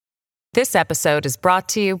This episode is brought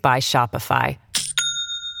to you by Shopify.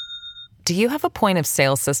 Do you have a point of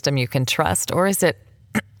sale system you can trust, or is it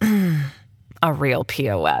a real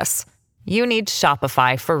POS? You need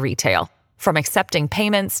Shopify for retail. From accepting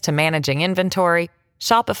payments to managing inventory,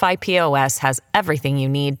 Shopify POS has everything you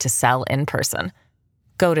need to sell in person.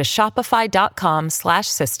 Go to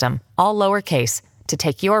shopify.com/system, all lowercase, to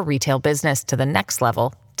take your retail business to the next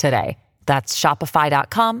level today. That's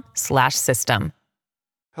shopify.com/system.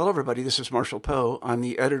 Hello, everybody. This is Marshall Poe. I'm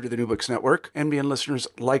the editor of the New Books Network. NBN listeners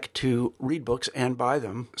like to read books and buy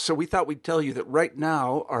them. So we thought we'd tell you that right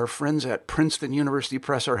now, our friends at Princeton University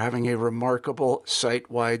Press are having a remarkable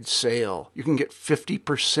site-wide sale. You can get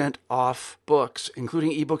 50% off books,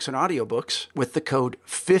 including ebooks and audiobooks, with the code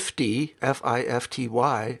 50,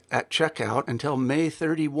 F-I-F-T-Y, at checkout until May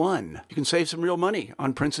 31. You can save some real money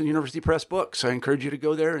on Princeton University Press books. I encourage you to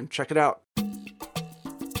go there and check it out.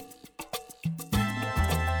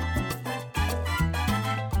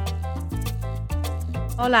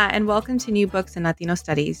 Hola, and welcome to New Books in Latino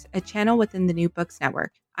Studies, a channel within the New Books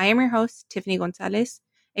Network. I am your host, Tiffany Gonzalez,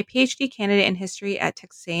 a PhD candidate in history at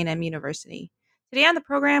Texas A&M University. Today on the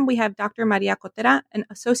program, we have Dr. Maria Cotera, an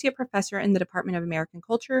associate professor in the Department of American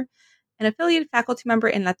Culture, an affiliated faculty member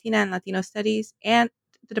in Latina and Latino Studies, and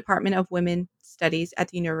the Department of Women Studies at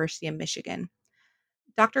the University of Michigan.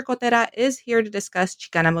 Dr. Cotera is here to discuss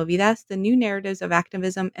Chicana Movidas, the new narratives of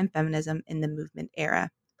activism and feminism in the movement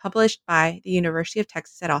era, published by the University of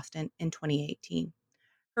Texas at Austin in 2018.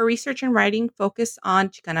 Her research and writing focus on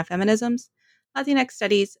Chicana feminisms, Latinx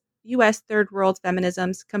studies, U.S. Third World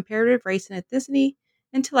feminisms, comparative race and ethnicity,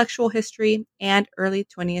 intellectual history, and early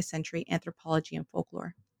 20th century anthropology and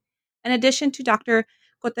folklore. In addition to Dr.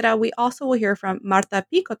 Cotera, we also will hear from Marta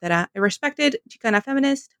P. Cotera, a respected Chicana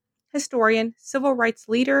feminist, historian, civil rights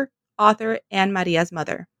leader, author, and Maria's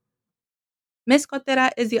mother. Ms. Cotera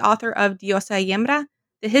is the author of Diosa y Hembra,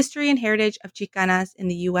 The History and Heritage of Chicanas in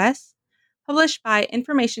the U.S., published by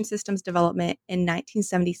Information Systems Development in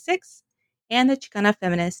 1976, and The Chicana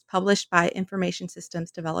Feminist, published by Information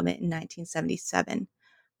Systems Development in 1977.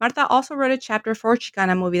 Marta also wrote a chapter for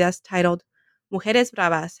Chicana Movidas titled Mujeres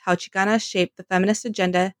Bravas, How Chicanas Shaped the Feminist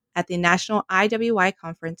Agenda at the National IWI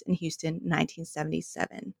Conference in Houston,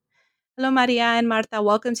 1977. Hello, Maria and Marta.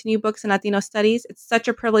 Welcome to New Books in Latino Studies. It's such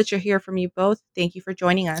a privilege to hear from you both. Thank you for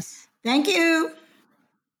joining us. Thank you.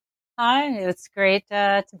 Hi, it's great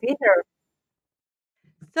to be here.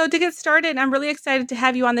 So to get started, I'm really excited to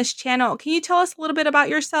have you on this channel. Can you tell us a little bit about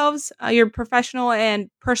yourselves, your professional and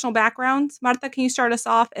personal backgrounds? Marta, can you start us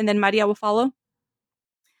off, and then Maria will follow?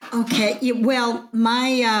 Okay. Well,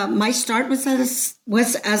 my start was as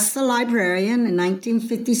a librarian in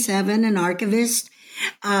 1957, an archivist.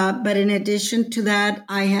 But in addition to that,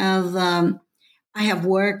 I have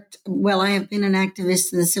worked. Well, I have been an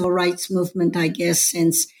activist in the civil rights movement, I guess,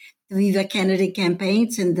 since the Viva Kennedy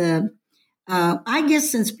campaigns and I guess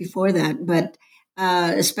since before that, but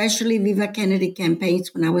especially Viva Kennedy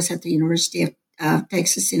campaigns when I was at the University of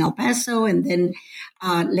Texas in El Paso, and then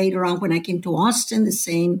later on when I came to Austin, the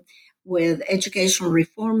same with educational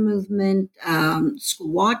reform movement,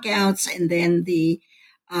 school walkouts, and then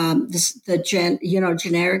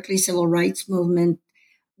generically civil rights movement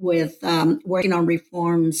with working on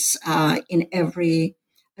reforms in every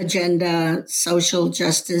agenda, social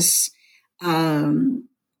justice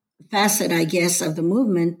facet, I guess, of the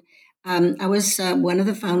movement. I was one of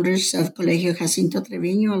the founders of Colegio Jacinto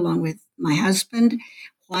Treviño, along with my husband,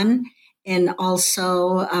 Juan, and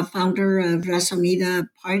also a founder of Raza Unida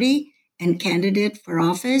Party and candidate for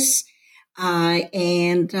office,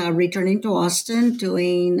 and returning to Austin,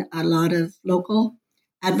 doing a lot of local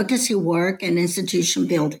advocacy work and institution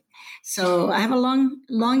building. So I have a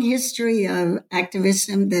long history of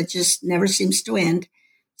activism that just never seems to end,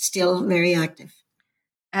 still very active.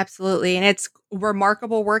 Absolutely. And it's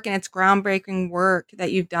remarkable work, and it's groundbreaking work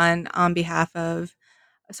that you've done on behalf of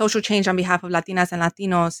social change, on behalf of Latinas and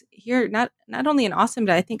Latinos here, not only in Austin,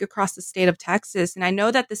 but I think across the state of Texas. And I know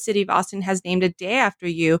that the city of Austin has named a day after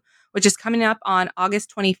you, which is coming up on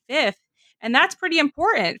August 25th. And that's pretty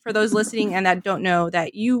important for those listening and that don't know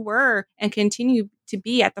that you were and continue to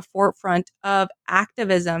be at the forefront of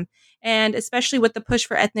activism, and especially with the push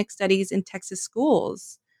for ethnic studies in Texas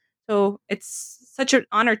schools. So it's such an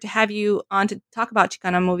honor to have you on to talk about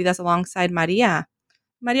Chicana Movidas alongside Maria.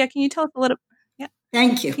 Maria, can you tell us a little? Yeah,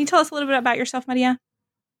 thank you. Can you tell us a little bit about yourself, Maria?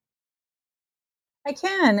 I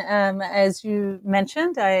can. As you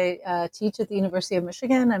mentioned, I teach at the University of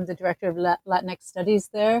Michigan. I'm the director of Latinx Studies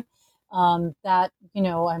there. I'm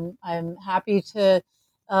happy to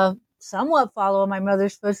somewhat follow my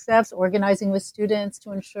mother's footsteps, organizing with students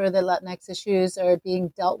to ensure that Latinx issues are being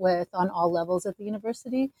dealt with on all levels at the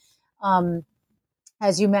university.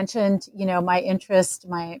 As you mentioned,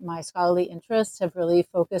 my scholarly interests have really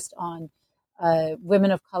focused on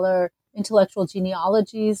women of color intellectual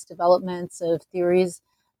genealogies, developments of theories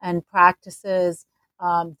and practices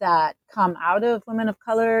that come out of women of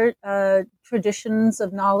color traditions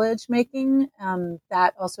of knowledge making.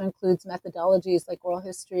 That also includes methodologies like oral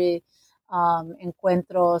history,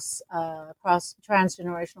 encuentros, cross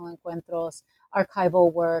transgenerational encuentros,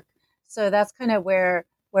 archival work. So that's kind of where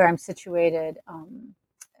I'm situated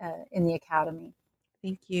in the academy.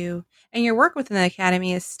 Thank you. And your work within the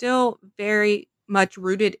academy is still very much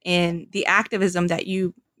rooted in the activism that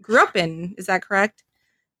you grew up in. Is that correct?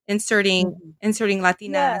 Inserting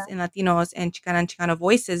Latinas and Latinos and Chicano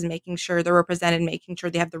voices, making sure they're represented, making sure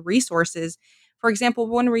they have the resources. For example,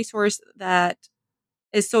 one resource that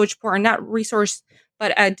is so important, not resource,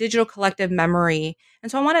 but a digital collective memory.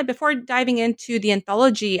 And so I wanted, before diving into the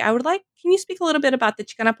anthology, can you speak a little bit about the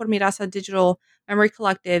Chicana por mi Raza digital memory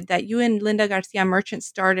collective that you and Linda Garcia Merchant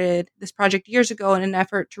started this project years ago in an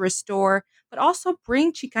effort to restore, but also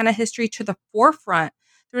bring Chicana history to the forefront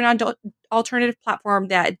through an alternative platform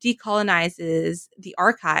that decolonizes the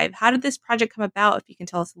archive. How did this project come about? If you can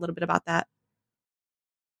tell us a little bit about that.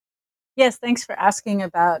 Yes, thanks for asking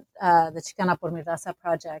about the Chicana por mi Raza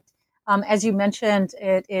project. As you mentioned,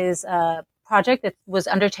 it is a project that was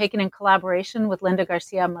undertaken in collaboration with Linda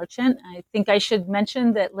Garcia Merchant. I think I should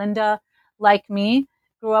mention that Linda, like me,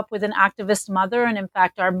 grew up with an activist mother. And in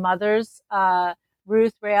fact, our mothers,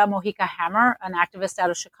 Ruth Rea Mojica Hammer, an activist out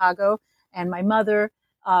of Chicago, and my mother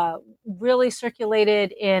really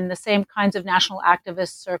circulated in the same kinds of national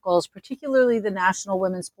activist circles, particularly the National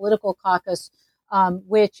Women's Political Caucus,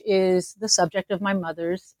 which is the subject of my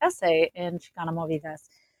mother's essay in Chicana Movidas.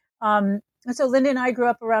 And so Linda and I grew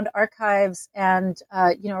up around archives, and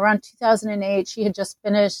around 2008, she had just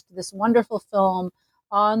finished this wonderful film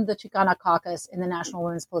on the Chicana Caucus in the National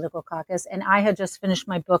Women's Political Caucus, and I had just finished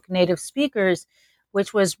my book Native Speakers,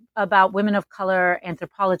 which was about women of color,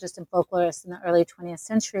 anthropologists and folklorists in the early 20th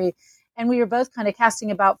century. And we were both kind of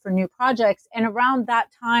casting about for new projects. And around that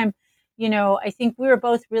time, I think we were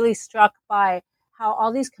both really struck by how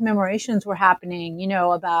all these commemorations were happening,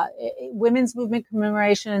 about women's movement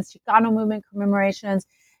commemorations, Chicano movement commemorations.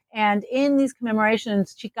 And in these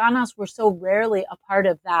commemorations, Chicanas were so rarely a part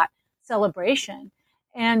of that celebration.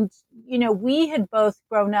 And, we had both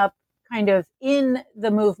grown up kind of in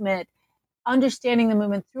the movement, understanding the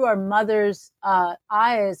movement through our mother's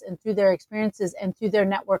eyes and through their experiences and through their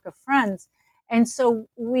network of friends. And so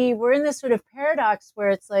we were in this sort of paradox where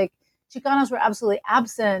it's like Chicanas were absolutely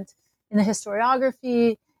absent in the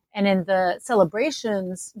historiography and in the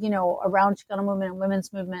celebrations, around Chicano movement and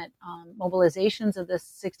women's movement mobilizations of the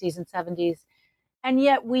 60s and 70s. And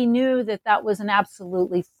yet we knew that that was an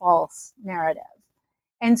absolutely false narrative.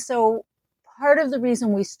 And so part of the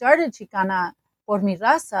reason we started Chicana por mi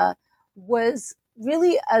Raza was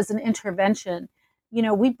really as an intervention.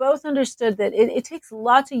 We both understood that it takes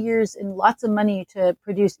lots of years and lots of money to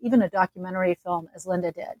produce even a documentary film, as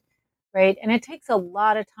Linda did, right? And it takes a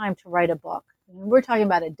lot of time to write a book. We're talking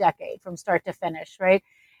about a decade from start to finish, right?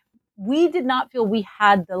 We did not feel we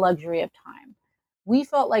had the luxury of time. We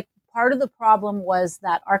felt like part of the problem was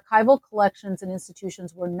that archival collections and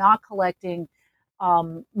institutions were not collecting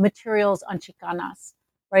materials on Chicanas,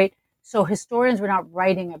 right? So historians were not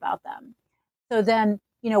writing about them. So then,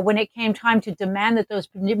 when it came time to demand that those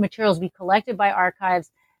materials be collected by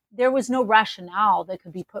archives, there was no rationale that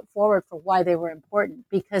could be put forward for why they were important,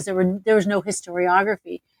 because there was no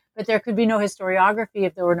historiography. But there could be no historiography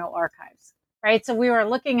if there were no archives, right? So we were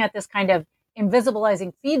looking at this kind of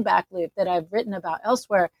invisibilizing feedback loop that I've written about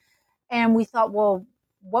elsewhere. And we thought, well,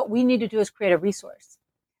 what we need to do is create a resource.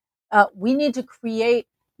 We need to create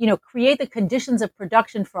the conditions of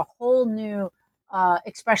production for a whole new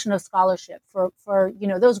expression of scholarship for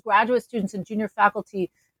those graduate students and junior faculty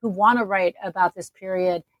who want to write about this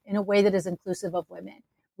period in a way that is inclusive of women.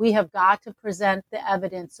 We have got to present the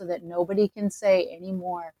evidence so that nobody can say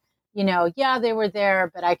anymore, yeah, they were there,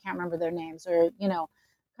 but I can't remember their names, or,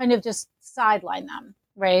 kind of just sideline them,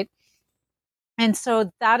 right? And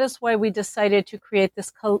so that is why we decided to create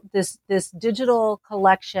this digital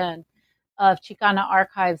collection of Chicana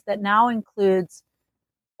archives that now includes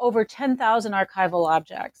over 10,000 archival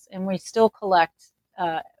objects. And we still collect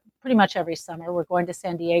pretty much every summer. We're going to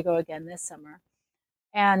San Diego again this summer.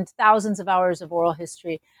 And thousands of hours of oral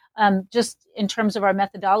history. Just in terms of our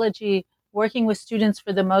methodology, working with students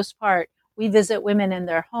for the most part, we visit women in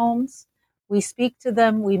their homes. We speak to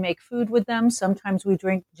them. We make food with them. Sometimes we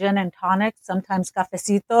drink gin and tonic, sometimes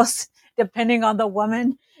cafecitos, depending on the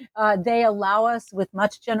woman. They allow us with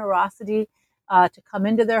much generosity to come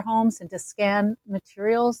into their homes and to scan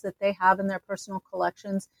materials that they have in their personal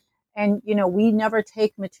collections. And, we never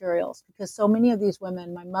take materials because so many of these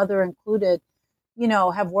women, my mother included,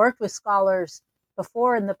 have worked with scholars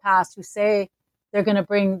before in the past who say they're going to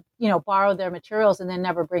bring, borrow their materials and then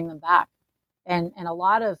never bring them back. And a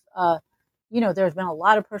lot of, there's been a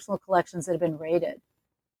lot of personal collections that have been raided,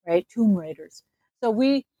 right? Tomb raiders. So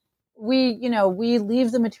we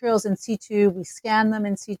leave the materials in situ, we scan them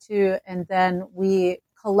in situ, and then we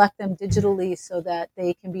collect them digitally so that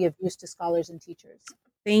they can be of use to scholars and teachers.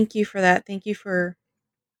 Thank you for that. Thank you for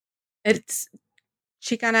it's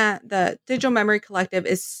Chicana, the Digital Memory Collective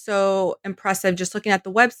is so impressive. Just looking at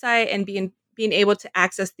the website and being able to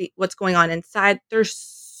access what's going on inside. There's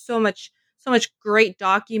so much great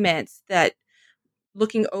documents that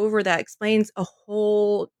looking over that explains a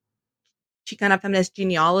whole Chicana feminist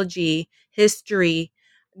genealogy, history,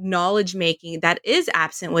 knowledge making that is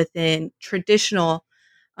absent within traditional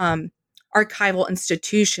archival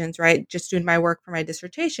institutions, right? Just doing my work for my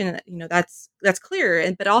dissertation, that's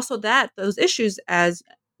clear. But also those issues, as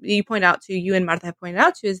you and Martha have pointed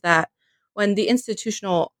out to, is that when the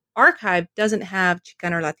institutional archive doesn't have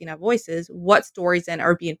Chicana or Latina voices, what stories then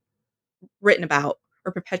are being written about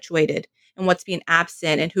or perpetuated, and what's being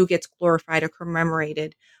absent, and who gets glorified or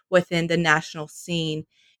commemorated within the national scene.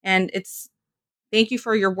 And thank you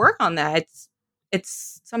for your work on that.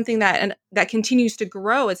 It's something that continues to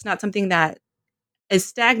grow. It's not something that is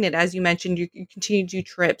stagnant. As you mentioned, you continue to do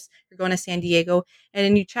trips. You're going to San Diego, and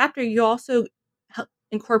in your chapter, you also help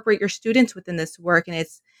incorporate your students within this work, and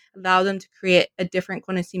it's allow them to create a different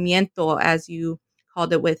conocimiento, as you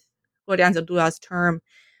called it with Gloria Anzaldúa's term.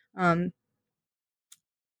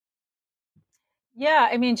 Yeah,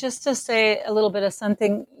 I mean, just to say a little bit of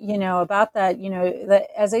something, about that, that,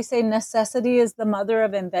 as they say, necessity is the mother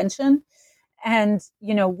of invention. And,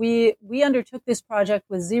 we undertook this project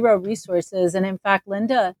with zero resources. And in fact,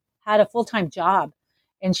 Linda had a full-time job,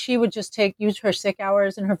 and she would just use her sick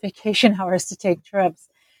hours and her vacation hours to take trips,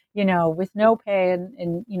 with no pay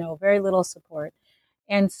and very little support.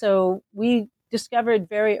 And so we discovered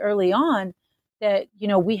very early on that,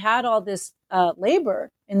 we had all this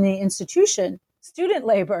labor in the institution, student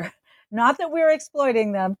labor, not that we were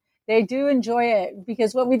exploiting them. They do enjoy it,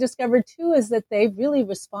 because what we discovered too is that they really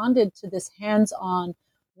responded to this hands-on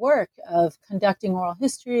work of conducting oral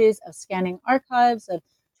histories, of scanning archives, of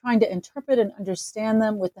trying to interpret and understand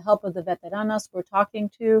them with the help of the veteranas we're talking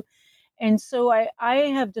to. And so I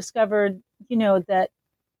have discovered, that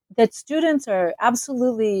students are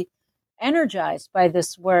absolutely energized by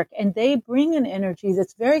this work, and they bring an energy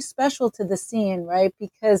that's very special to the scene, right?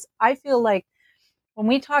 Because I feel like when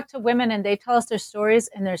we talk to women and they tell us their stories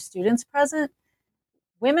and there's students present,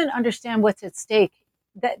 women understand what's at stake.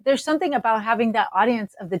 That there's something about having that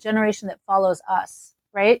audience of the generation that follows us,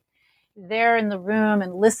 right? They're in the room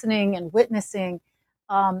and listening and witnessing,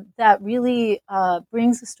 that really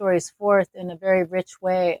brings the stories forth in a very rich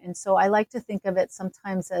way. And so I like to think of it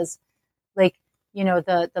sometimes as like,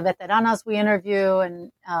 the veteranas we interview,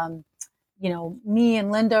 and me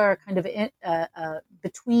and Linda are kind of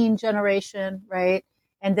between generation, right?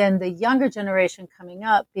 And then the younger generation coming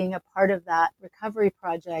up, being a part of that recovery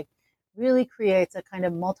project, really creates a kind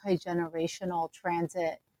of multi-generational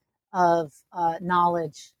transit of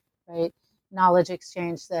knowledge, right? Knowledge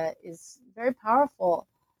exchange that is very powerful.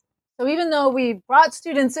 So even though we brought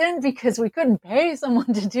students in because we couldn't pay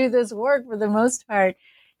someone to do this work for the most part,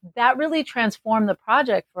 that really transformed the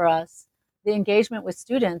project for us. The engagement with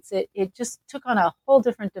students, it just took on a whole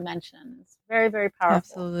different dimension. It's very, very powerful.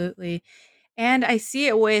 Absolutely. And I see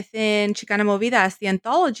it within Chicana Movidas, the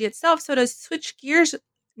anthology itself. So to switch gears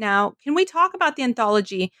now, can we talk about the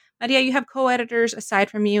anthology? Maria, you have co-editors aside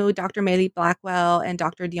from you, Dr. Maylee Blackwell and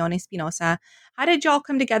Dr. Dione Espinosa. How did y'all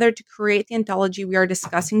come together to create the anthology we are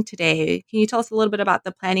discussing today? Can you tell us a little bit about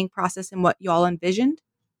the planning process and what y'all envisioned?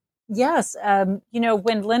 Yes.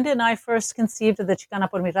 When Linda and I first conceived of the Chicana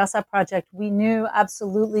por mi Raza project, we knew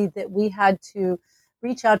absolutely that we had to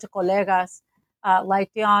reach out to colegas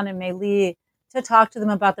like Dion and Maylee to talk to them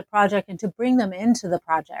about the project and to bring them into the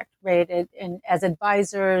project, right? And as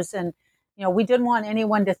advisors. And, we didn't want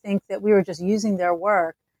anyone to think that we were just using their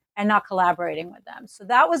work and not collaborating with them. So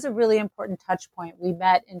that was a really important touch point. We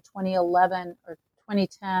met in 2011 or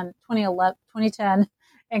 2010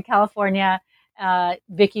 in California.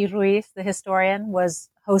 Vicky Ruiz, the historian,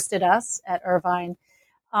 hosted us at Irvine.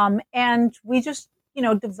 And we just,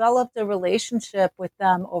 developed a relationship with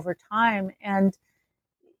them over time. And,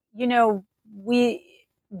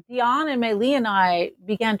 Dion and Mei Li and I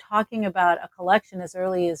began talking about a collection as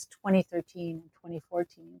early as 2013 and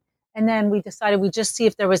 2014. And then we decided we'd just see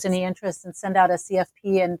if there was any interest and send out a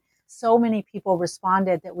CFP. And so many people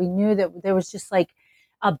responded that we knew that there was just like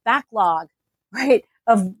a backlog, right,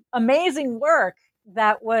 of amazing work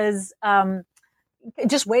that was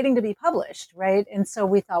just waiting to be published, right? And so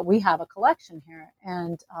we thought we have a collection here.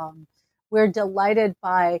 And we're delighted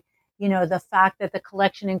by the fact that the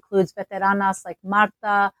collection includes veteranas like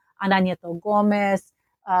Marta, Ana Nieto Gomez,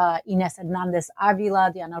 Inés Hernández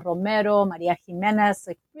Avila, Diana Romero, Maria Jimenez,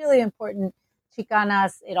 like really important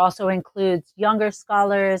Chicanas. It also includes younger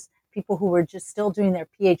scholars, people who were just still doing their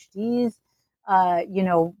PhDs,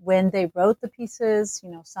 when they wrote the pieces.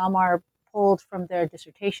 Some are pulled from their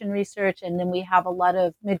dissertation research, and then we have a lot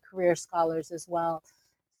of mid-career scholars as well.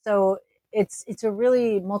 So it's a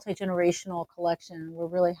really multi-generational collection. We're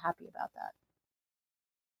really happy about that.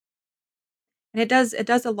 And it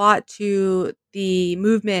does a lot to the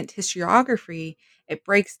movement historiography. It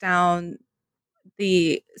breaks down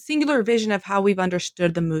the singular vision of how we've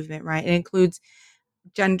understood the movement, right? It includes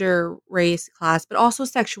gender, race, class, but also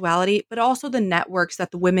sexuality, but also the networks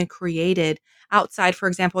that the women created outside. For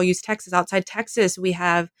example, I'll use Texas. Outside Texas, we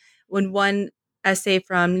have one essay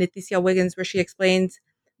from Leticia Wiggins where she explains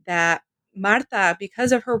that Marta,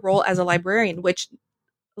 because of her role as a librarian, which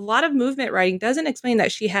a lot of movement writing doesn't explain that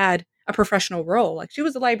she had a professional role. Like she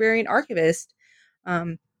was a librarian archivist,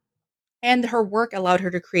 and her work allowed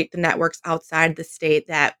her to create the networks outside the state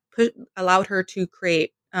that allowed her to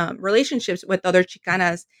create relationships with other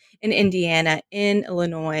Chicanas in Indiana, in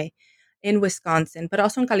Illinois, in Wisconsin, but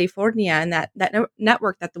also in California, and that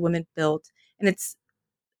network that the women built. And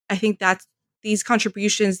I think that's these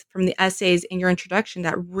contributions from the essays in your introduction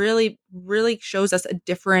that really, really shows us a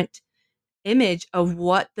different image of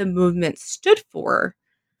what the movement stood for.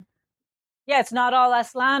 Yeah, it's not all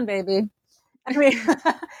Aslan, baby. I mean,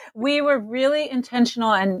 we were really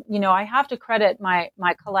intentional, and I have to credit my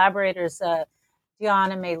collaborators,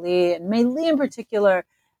 Dion and Mei Li in particular,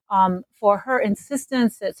 for her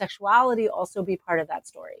insistence that sexuality also be part of that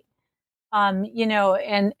story. And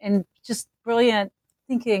just brilliant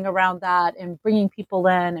thinking around that and bringing people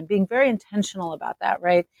in and being very intentional about that,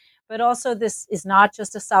 right? But also, this is not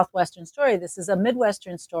just a Southwestern story. This is a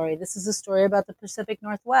Midwestern story. This is a story about the Pacific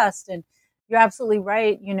Northwest. And you're absolutely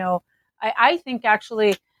right. I think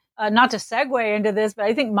actually, not to segue into this, but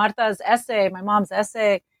I think Marta's essay, my mom's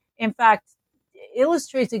essay, in fact,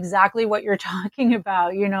 illustrates exactly what you're talking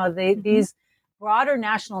about. These broader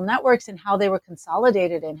national networks and how they were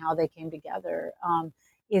consolidated and how they came together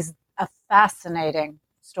is a fascinating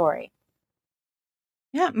story.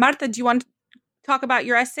 Yeah. Marta, do you want to talk about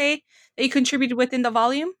your essay that you contributed within the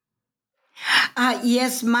volume?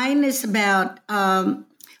 Yes, mine is about, I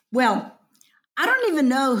don't even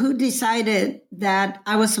know who decided that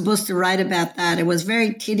I was supposed to write about that. It was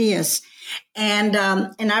very tedious. And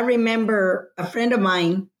I remember a friend of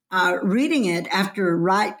mine reading it after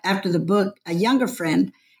the book, a younger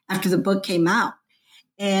friend, after the book came out.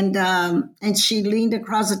 And she leaned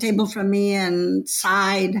across the table from me and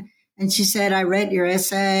sighed. And she said, "I read your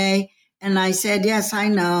essay." And I said, "Yes, I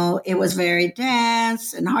know. It was very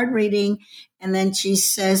dense and hard reading." And then she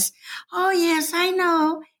says, "Oh, yes, I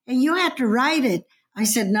know. And you had to write it." I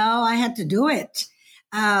said, "No, I had to do it.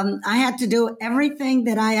 I had to do everything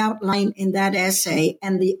that I outlined in that essay."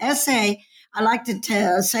 And the essay, I like to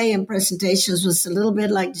say in presentations, was a little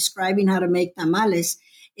bit like describing how to make tamales.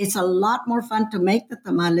 It's a lot more fun to make the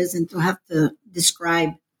tamales than to have to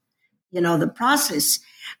describe, the process.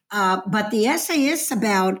 But the essay is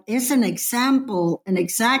an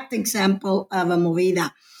exact example of a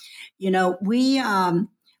movida.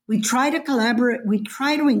 We try to collaborate. We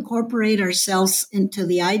try to incorporate ourselves into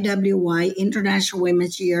the IWY, International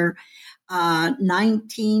Women's Year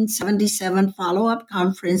 1977 follow-up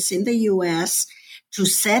conference in the U.S. to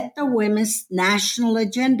set the women's national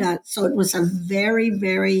agenda. So it was a very,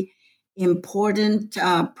 very important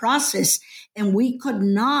process. And we could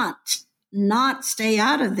not stay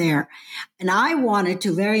out of there. And I wanted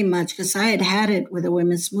to very much, because I had it with the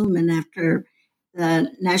women's movement after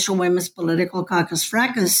the National Women's Political Caucus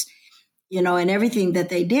fracas, and everything that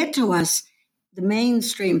they did to us, the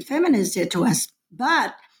mainstream feminists did to us.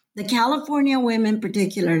 But the California women,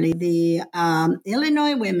 particularly the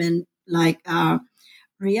Illinois women, like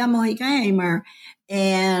Rhea Mojica Hamer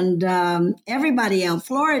and everybody else,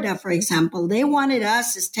 Florida, for example, they wanted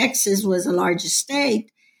us, as Texas was the largest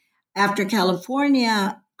state after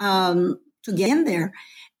California, to get in there.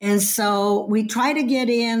 And so we try to get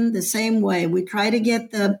in the same way. We try to get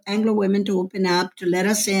the Anglo women to open up, to let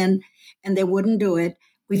us in, and they wouldn't do it.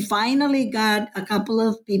 we finally got a couple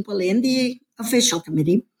of people in the official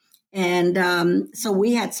committee. And so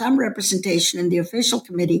we had some representation in the official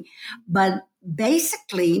committee, but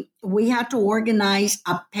basically we had to organize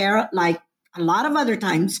like a lot of other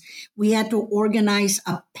times, we had to organize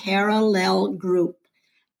a parallel group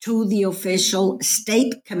to the official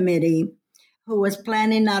state committee who was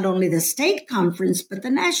planning not only the state conference, but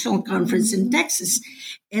the national conference in Texas.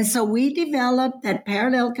 And so we developed that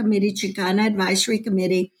parallel committee, Chicana Advisory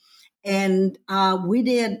Committee, and we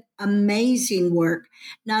did amazing work,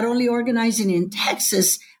 not only organizing in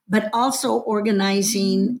Texas, but also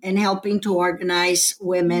organizing and helping to organize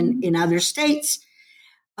women in other states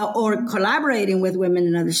or collaborating with women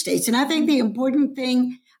in other states. And I think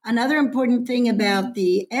another important thing about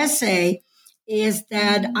the essay is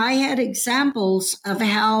that I had examples of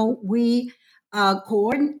how we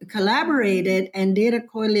collaborated and did a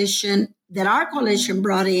coalition, that our coalition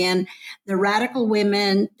brought in the radical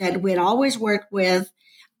women that we'd always worked with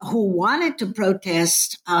who wanted to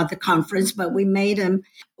protest the conference, but we made them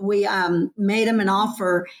an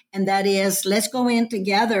offer, and that is, let's go in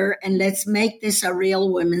together and let's make this a real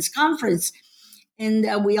women's conference.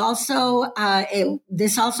 And we also,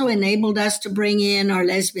 this also enabled us to bring in our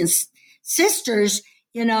lesbian sisters,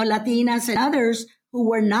 Latinas and others who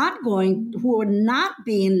were not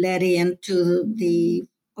being let into the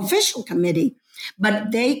official committee,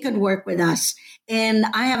 but they could work with us. And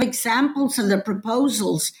I have examples of the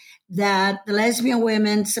proposals that the lesbian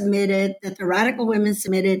women submitted, that the radical women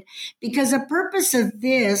submitted, because the purpose of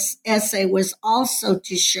this essay was also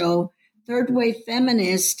to show third wave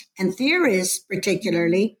feminists and theorists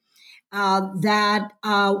particularly that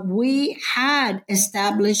we had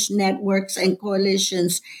established networks and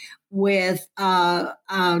coalitions with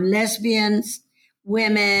lesbians,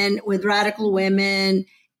 women, with radical women,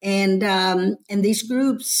 and these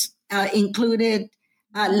groups included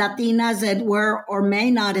Latinas that were or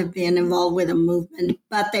may not have been involved with a movement,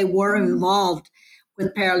 but they were involved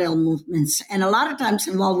with parallel movements, and a lot of times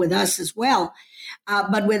involved with us as well.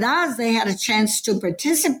 But with us, they had a chance to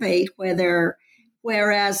participate,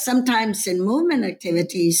 whereas sometimes in movement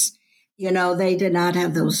activities, they did not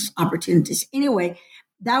have those opportunities. Anyway,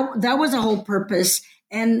 that was a whole purpose.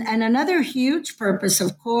 And another huge purpose,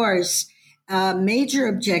 of course, major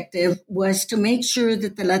objective was to make sure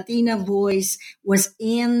that the Latina voice was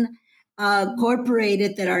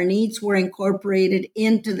incorporated, that our needs were incorporated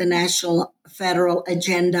into the national federal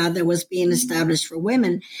agenda that was being established for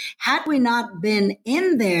women. Had we not been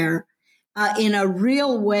in there in a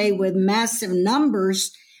real way with massive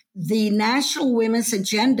numbers, the national women's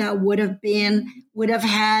agenda would have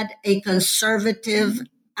had a conservative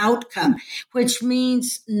outcome, which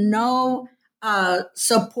means no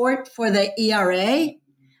support for the ERA,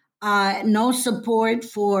 no support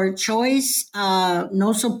for choice,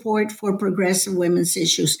 no support for progressive women's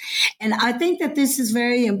issues. And I think that this is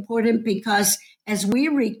very important because as we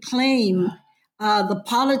reclaim the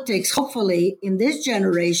politics, hopefully in this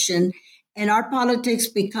generation, and our politics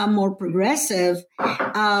become more progressive,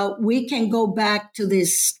 we can go back to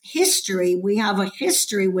this history. We have a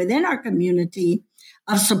history within our community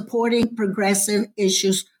of supporting progressive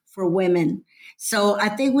issues for women. So I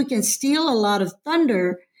think we can steal a lot of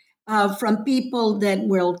thunder from people that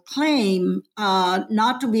will claim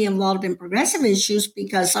not to be involved in progressive issues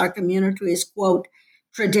because our community is, quote,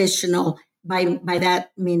 traditional, by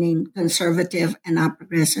that meaning conservative and not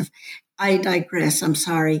progressive. I digress. I'm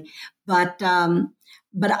sorry. But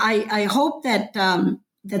I hope that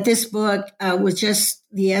that this book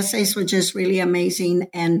the essays were just really amazing.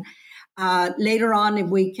 And later on, if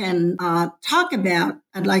we can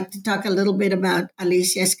I'd like to talk a little bit about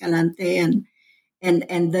Alicia Escalante and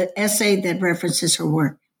the essay that references her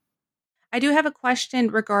work. I do have a question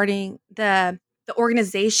regarding the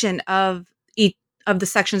organization of each of the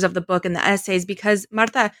sections of the book and the essays, because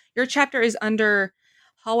Marta, your chapter is under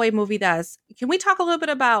Hallway Movidas. Can we talk a little bit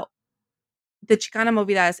about the Chicana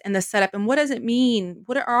Movidas and the setup, and what does it mean?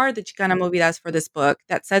 What are the Chicana Movidas for this book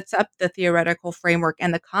that sets up the theoretical framework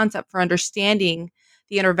and the concept for understanding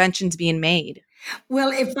the interventions being made?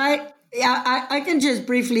 Well, if I can just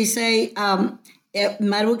briefly say,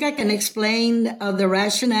 Maruca can explain the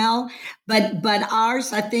rationale, but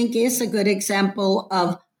ours, I think, is a good example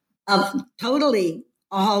of totally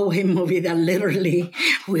a hallway movie that literally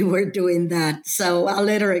we were doing that. So I'll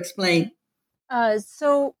let her explain.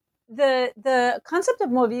 So the concept of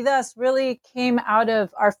Movidas really came out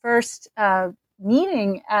of our first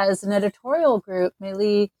meeting as an editorial group,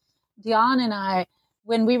 Meili, Dion, and I,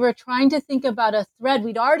 when we were trying to think about a thread.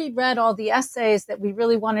 We'd already read all the essays that we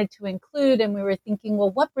really wanted to include, and we were thinking,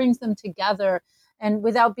 well, what brings them together? And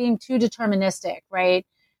without being too deterministic, right?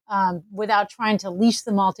 without trying to leash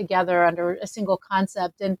them all together under a single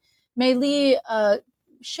concept. And Mei Li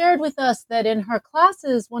shared with us that in her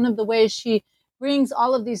classes, one of the ways she brings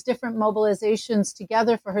all of these different mobilizations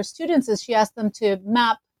together for her students is she asks them to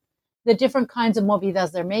map the different kinds of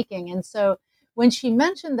movidas they're making. And so when she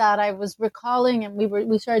mentioned that, I was recalling, and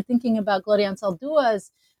we started thinking about Gloria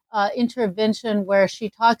Anzaldua's intervention, where she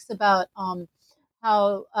talks about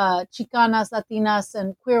how Chicanas, Latinas,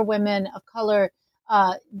 and queer women of color,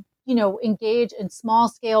 engage in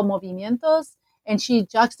small-scale movimientos, and she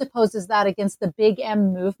juxtaposes that against the big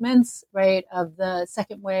M movements, right, of the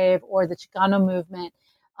second wave or the Chicano movement.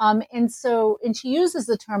 And she uses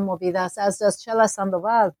the term movidas, as does Chela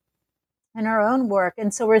Sandoval in her own work.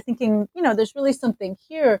 And so we're thinking, there's really something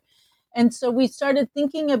here. And so we started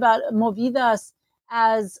thinking about movidas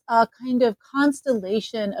as a kind of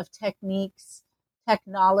constellation of techniques,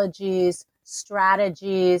 technologies,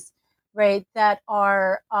 strategies, right, that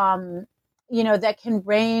are, that can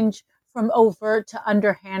range from overt to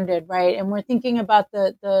underhanded, right? And we're thinking about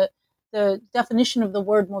the definition of the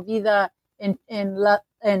word movida in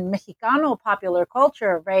Mexicano popular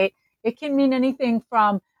culture, right? It can mean anything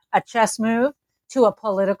from a chess move to a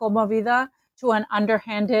political movida to an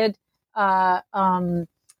underhanded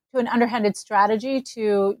strategy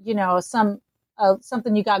to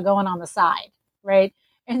something you got going on the side, right?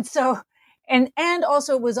 And so and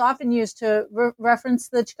also was often used to reference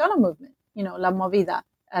the Chicano movement, la movida,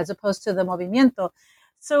 as opposed to the movimiento.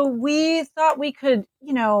 So we thought we could,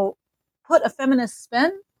 put a feminist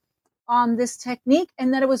spin on this technique,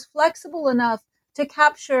 and that it was flexible enough to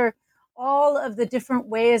capture all of the different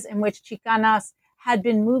ways in which Chicanas had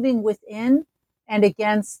been moving within and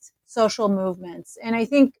against social movements. And I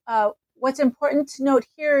think what's important to note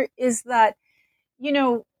here is that,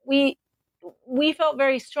 we felt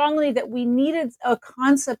very strongly that we needed a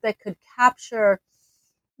concept that could capture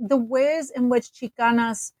the ways in which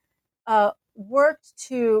Chicanas worked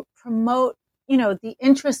to promote, the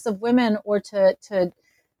interests of women, or to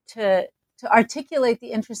articulate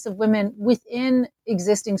the interests of women within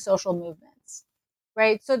existing social movements,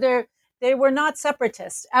 right? So they were not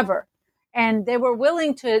separatists ever. And they were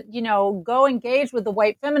willing to, go engage with the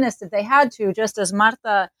white feminists if they had to, just as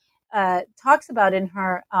Marta talks about in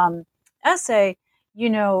her essay,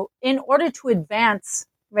 in order to advance,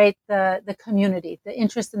 right, the community, the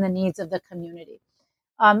interests and the needs of the community.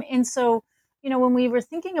 And so, when we were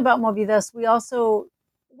thinking about movidas, we also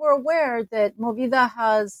were aware that movida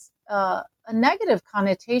has a negative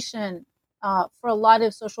connotation for a lot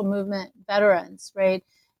of social movement veterans, right?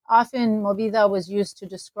 Often movida was used to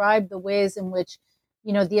describe the ways in which,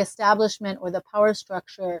 the establishment or the power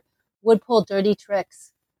structure would pull dirty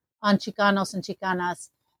tricks on Chicanos and Chicanas,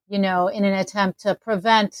 in an attempt to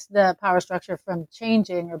prevent the power structure from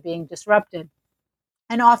changing or being disrupted.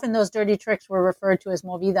 And often those dirty tricks were referred to as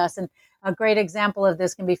movidas. And a great example of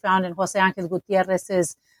this can be found in Jose Angel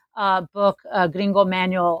Gutierrez's book, Gringo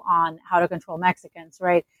Manual on How to Control Mexicans,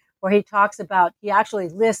 right? Where he actually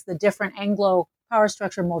lists the different Anglo power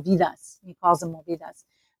structure movidas. He calls them movidas.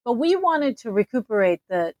 But we wanted to recuperate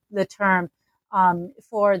the term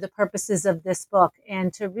for the purposes of this book,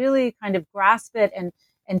 and to really kind of grasp it and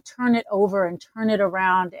turn it over and turn it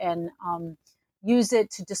around, and use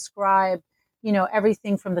it to describe,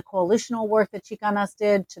 everything from the coalitional work that Chicanas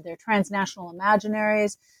did, to their transnational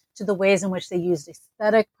imaginaries, to the ways in which they used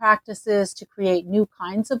aesthetic practices to create new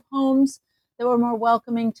kinds of homes that were more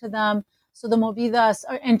welcoming to them. So the movidas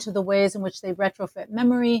are into the ways in which they retrofit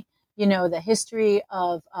memory, the history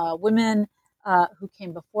of women who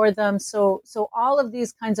came before them. So all of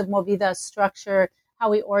these kinds of movidas structure how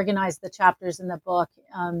we organize the chapters in the book.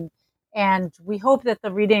 And we hope that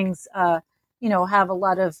the readings, have a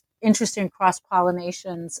lot of interesting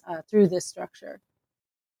cross-pollinations through this structure.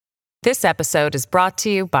 This episode is brought to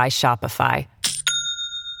you by Shopify.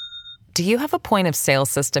 Do you have a point of sale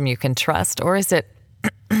system you can trust, or is it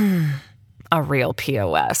a real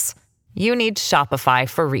POS? You need Shopify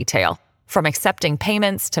for retail. From accepting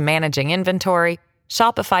payments to managing inventory,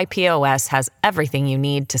 Shopify POS has everything you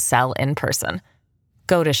need to sell in person.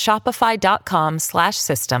 Go to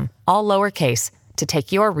shopify.com/system, all lowercase, to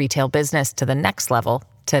take your retail business to the next level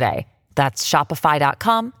today. That's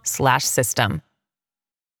shopify.com/system.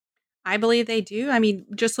 I believe they do. I mean,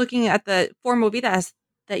 just looking at the 4 movidas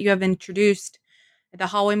that you have introduced, the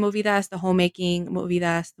hallway movidas, the homemaking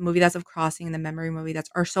movidas, the movidas of crossing, and the memory movidas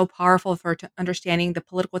are so powerful for understanding the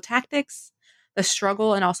political tactics, the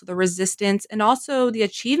struggle, and also the resistance, and also the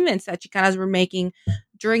achievements that Chicanas were making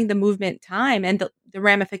during the movement time, and the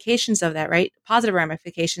ramifications of that, right? Positive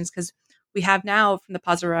ramifications, because we have now, from the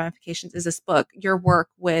positive ramifications, is this book, your work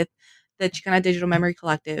with the Chicana Digital Memory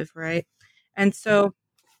Collective, right? And so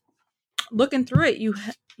looking through it,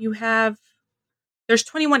 you have, there's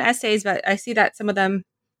 21 essays, but I see that some of them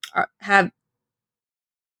have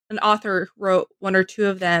an author wrote one or two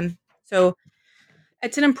of them. So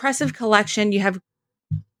it's an impressive collection. You have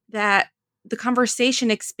that the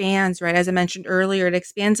conversation expands, right? As I mentioned earlier, it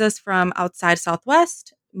expands us from outside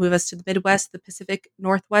Southwest, move us to the Midwest, the Pacific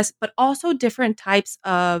Northwest, but also different types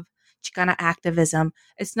of Chicana activism.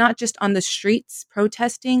 It's not just on the streets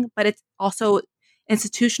protesting, but it's also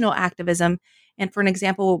institutional activism. And for an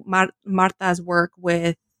example, Marta's work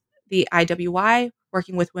with the IWI,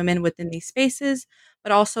 working with women within these spaces,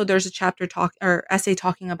 but also there's a chapter essay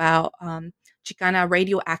talking about Chicana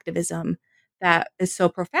radio activism that is so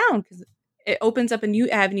profound because it opens up a new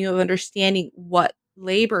avenue of understanding what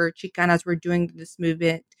labor Chicanas were doing in this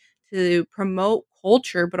movement to promote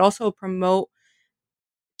culture, but also promote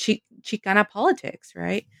Chicana politics,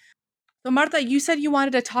 right? So Marta, you said you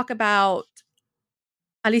wanted to talk about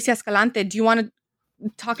Alicia Escalante. Do you want to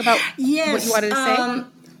talk about what you wanted to say?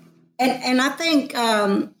 And I think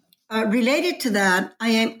related to that, I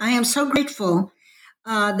am so grateful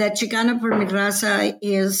that Chicana por mi Raza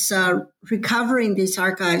is recovering these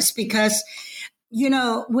archives because,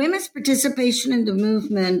 women's participation in the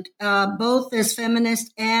movement, both as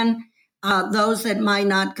feminists and those that might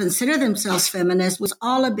not consider themselves feminists, was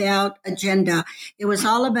all about agenda. It was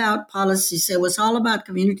all about policies. It was all about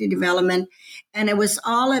community development. And it was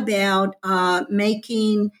all about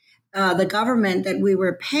making the government that we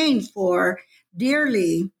were paying for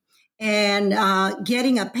dearly and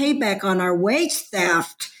getting a payback on our wage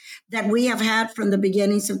theft that we have had from the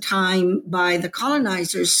beginnings of time by the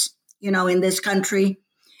colonizers, in this country.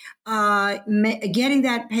 Getting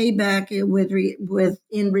that payback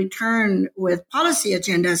in return with policy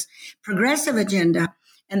agendas, progressive agenda.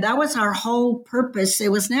 And that was our whole purpose.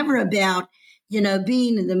 It was never about,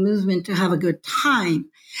 being in the movement to have a good time,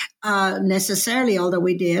 necessarily, although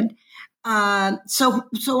we did. So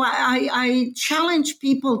I challenge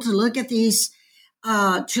people to look at these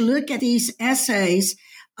essays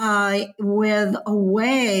with a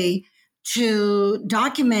way to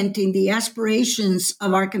documenting the aspirations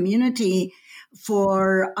of our community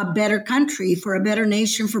for a better country, for a better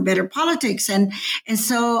nation, for better politics. And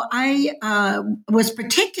so I was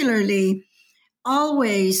particularly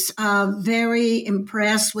always very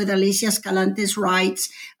impressed with Alicia Escalante's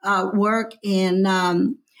work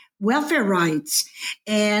in welfare rights,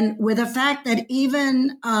 and with the fact that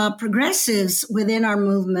even progressives within our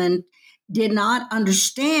movement did not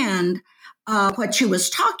understand what she was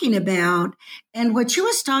talking about. And what she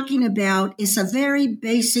was talking about is a very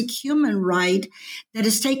basic human right that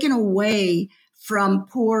is taken away from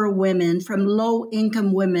poor women, from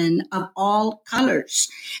low-income women of all colors,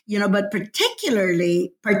 but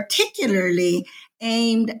particularly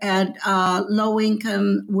aimed at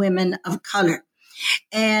low-income women of color.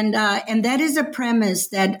 And that is a premise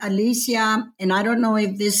that Alicia, and I don't know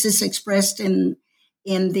if this is expressed in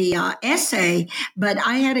the essay, but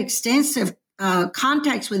I had extensive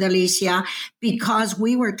contacts with Alicia because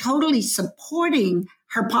we were totally supporting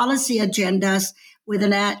her policy agendas with the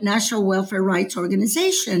National Welfare Rights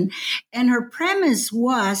Organization. And her premise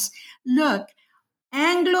was, look,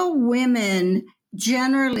 Anglo women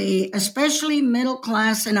generally, especially middle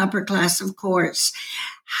class and upper class, of course,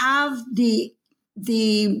 have the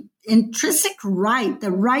intrinsic right,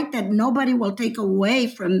 the right that nobody will take away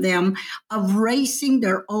from them of raising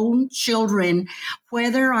their own children,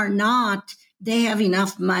 whether or not they have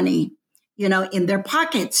enough money, in their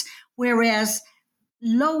pockets. Whereas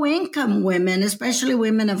low-income women, especially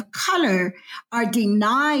women of color, are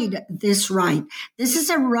denied this right. This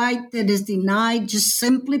is a right that is denied just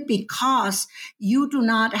simply because you do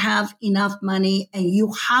not have enough money and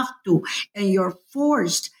you have to, and you're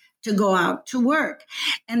forced to go out to work.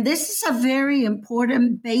 And this is a very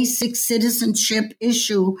important basic citizenship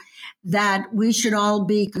issue that we should all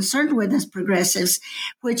be concerned with as progressives,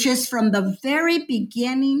 which is from the very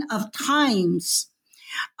beginning of times,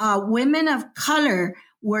 women of color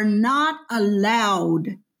were not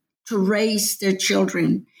allowed to raise their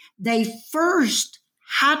children. They first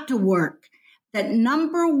had to work. That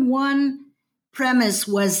number one premise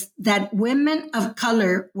was that women of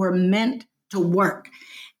color were meant to work.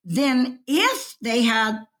 Then if they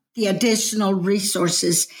had the additional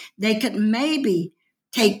resources, they could maybe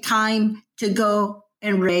take time to go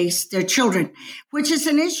and raise their children, which is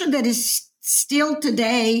an issue that is still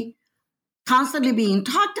today constantly being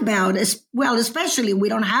talked about as well, especially we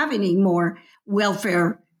don't have any more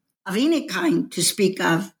welfare of any kind to speak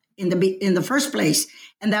of in the first place,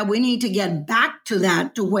 and that we need to get back to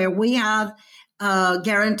that, to where we have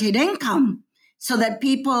guaranteed income so that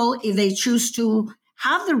people, if they choose to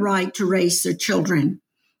have the right to raise their children,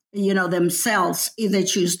 themselves, if they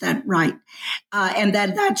choose that right. And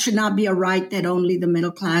that should not be a right that only the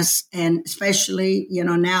middle class, and especially,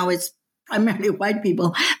 now it's primarily white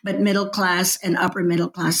people, but middle class and upper middle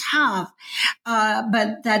class have.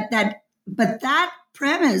 But that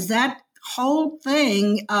premise, that whole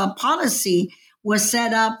thing, policy was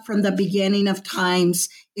set up from the beginning of times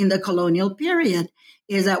in the colonial period,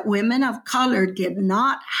 is that women of color did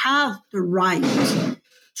not have the right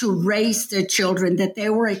to raise their children, that they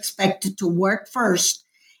were expected to work first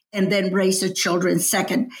and then raise their children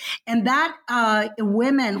second. And that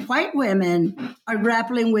white women are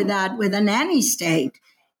grappling with that with a nanny state,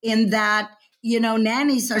 in that,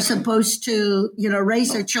 nannies are supposed to,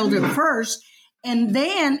 raise their children first. And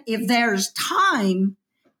then if there's time,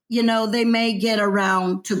 they may get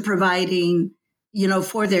around to providing,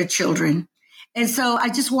 for their children. And so I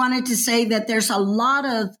just wanted to say that there's a lot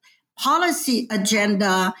of policy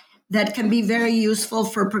agenda that can be very useful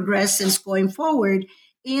for progressives going forward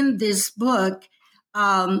in this book,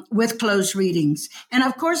 with close readings. And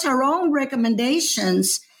of course, our own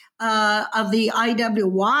recommendations of the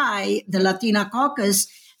IWY, the Latina Caucus,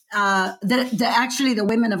 actually the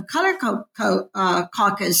Women of Color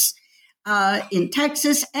Caucus in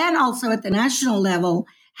Texas, and also at the national level,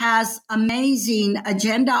 has amazing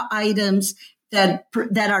agenda items that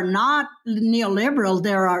are not neoliberal.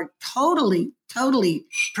 They are totally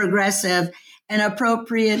progressive and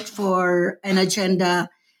appropriate for an agenda,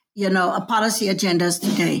 a policy agendas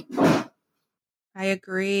today. I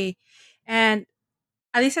agree. And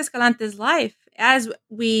Alicia Escalante's life, as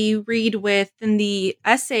we read within the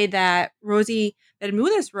essay that Rosie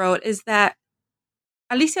Bermudez wrote, is that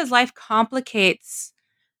Alicia's life complicates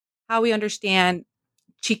how we understand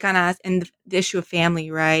Chicanas and the issue of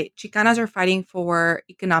family, right? Chicanas are fighting for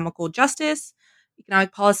economical justice,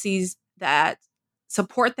 economic policies that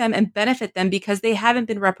support them and benefit them, because they haven't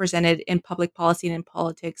been represented in public policy and in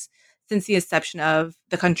politics since the inception of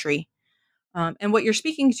the country. And what you're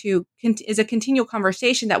speaking to is a continual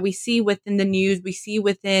conversation that we see within the news, we see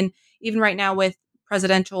within, even right now with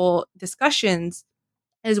presidential discussions,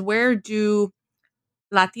 is where do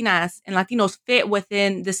Latinas and Latinos fit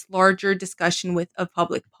within this larger discussion of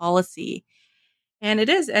public policy. And it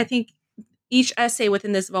is, I think, each essay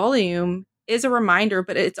within this volume is a reminder,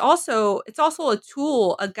 but it's also a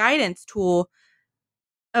tool, a guidance tool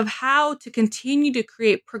of how to continue to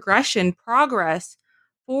create progress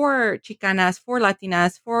for Chicanas, for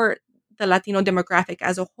Latinas, for the Latino demographic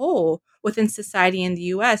as a whole within society in the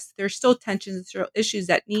U.S. There's still tensions, issues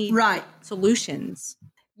that need solutions.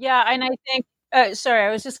 Yeah, and I think, sorry,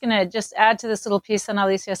 I was just going to add to this little piece on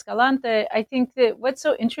Alicia Escalante. I think that what's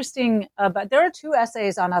so interesting there are two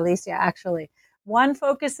essays on Alicia, actually. One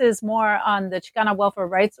focuses more on the Chicana Welfare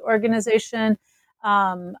Rights Organization,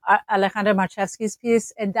 Alejandra Marchevsky's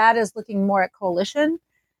piece, and that is looking more at coalition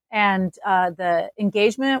and the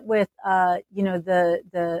engagement with,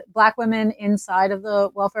 the Black women inside of the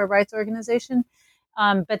Welfare Rights Organization.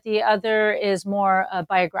 But the other is more a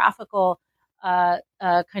biographical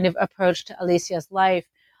kind of approach to Alicia's life.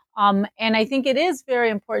 And I think it is very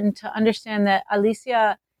important to understand that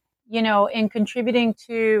Alicia, in contributing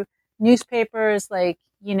to newspapers or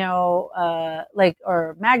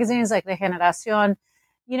magazines like La Generación,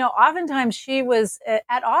 oftentimes she was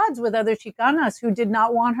at odds with other Chicanas who did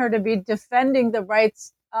not want her to be defending the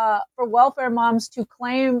rights for welfare moms to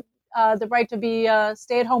claim the right to be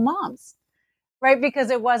stay-at-home moms, right? Because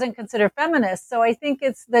it wasn't considered feminist. So I think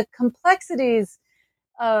it's the complexities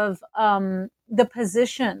of the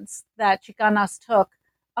positions that Chicanas took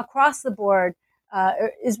across the board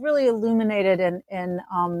is really illuminated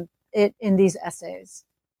in these essays.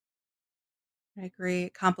 I agree.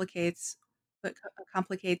 It complicates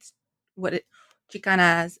what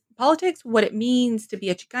Chicana's politics, what it means to be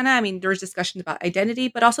a Chicana. I mean, there's discussions about identity,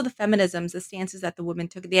 but also the feminisms, the stances that the women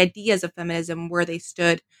took, the ideas of feminism, where they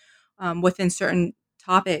stood within certain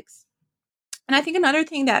topics. And I think another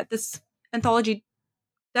thing that this anthology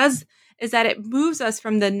does is that it moves us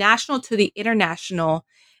from the national to the international.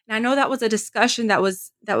 And I know that was a discussion that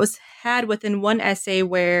was had within one essay,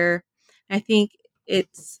 where I think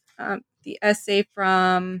it's the essay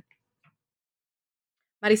from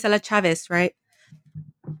Marisela Chavez, right?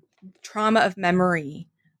 Trauma of memory,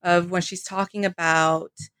 of when she's talking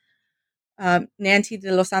about Nancy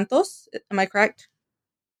de los Santos, am I correct?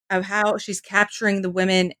 Of how she's capturing the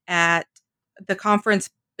women at the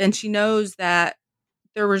conference, and she knows that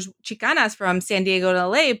there was Chicanas from San Diego to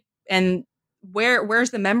LA, and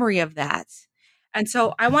where's the memory of that? And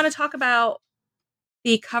so I want to talk about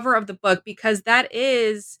the cover of the book, because that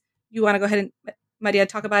is, you want to go ahead and, Maria,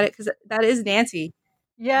 talk about it? Because that is Nancy.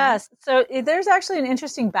 Yes. So there's actually an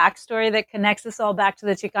interesting backstory that connects this all back to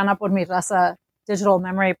the Chicana por mi Raza digital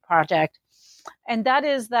memory project. And that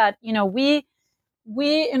is that,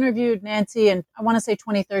 we interviewed Nancy in, I want to say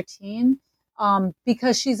 2013,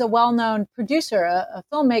 because she's a well-known producer, a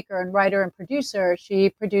filmmaker and writer and producer.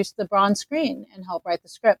 She produced The Bronze Screen and helped write the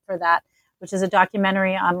script for that, which is a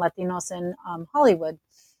documentary on Latinos in Hollywood.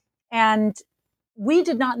 And we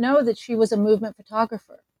did not know that she was a movement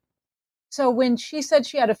photographer. So when she said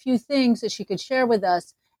she had a few things that she could share with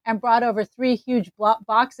us and brought over 3 huge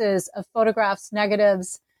boxes of photographs,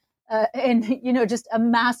 negatives, and, just a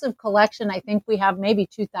massive collection. I think we have maybe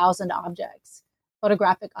 2,000 objects,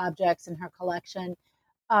 photographic objects in her collection.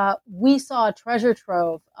 We saw a treasure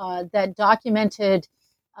trove that documented,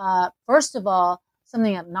 first of all,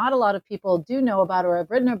 something that not a lot of people do know about or have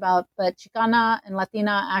written about, but Chicana and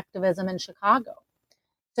Latina activism in Chicago.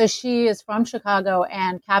 So she is from Chicago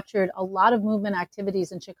and captured a lot of movement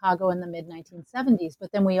activities in Chicago in the mid-1970s.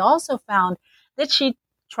 But then we also found that she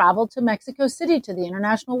traveled to Mexico City to the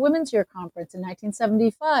International Women's Year Conference in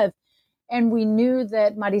 1975. And we knew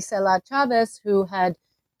that Marisela Chavez, who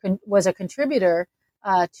was a contributor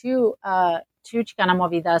to Chicana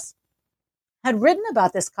Movidas, had written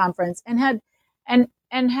about this conference and had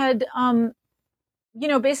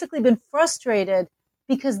basically been frustrated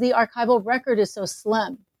because the archival record is so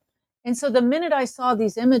slim. And so the minute I saw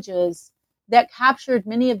these images that captured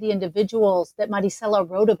many of the individuals that Marisela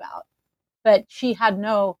wrote about, but she had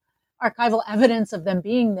no archival evidence of them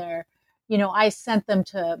being there, I sent them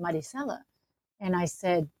to Marisela and I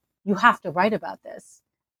said, you have to write about this.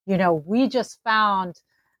 We just found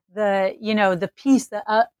the piece,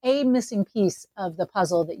 a missing piece of the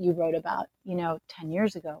puzzle that you wrote about, 10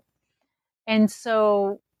 years ago. And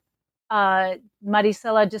so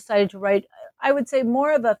Marisela decided to write, I would say,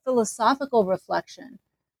 more of a philosophical reflection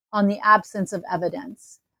on the absence of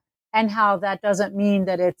evidence and how that doesn't mean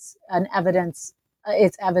that it's evidence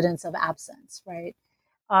of absence, right?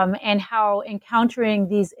 And how encountering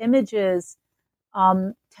these images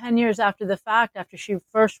 10 years after the fact, after she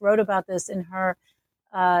first wrote about this in her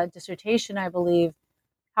dissertation, I believe,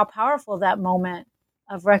 how powerful that moment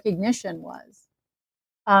of recognition was.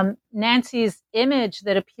 Nancy's image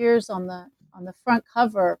that appears on the front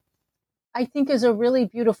cover, I think, is a really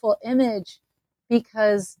beautiful image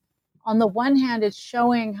because on the one hand, it's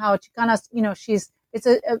showing how Chicanas, it's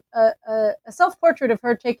a self-portrait of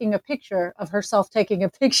her taking a picture of herself taking a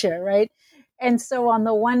picture, right? And so on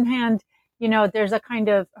the one hand, there's a kind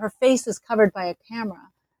of, her face is covered by a camera.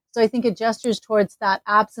 So I think it gestures towards that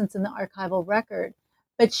absence in the archival record,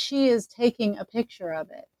 but she is taking a picture of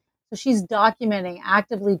it. So she's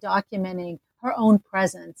actively documenting her own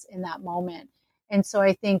presence in that moment. And so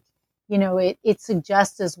I think, it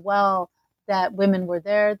suggests as well that women were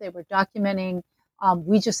there, they were documenting.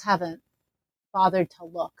 We just haven't bothered to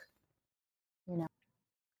look,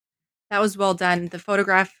 That was well done. The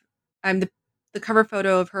photograph, the cover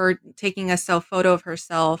photo of her taking a self photo of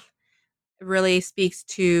herself really speaks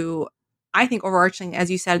to, I think, overarching, as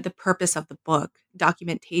you said, the purpose of the book,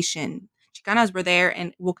 documentation. Chicanas were there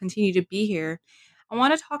and will continue to be here. I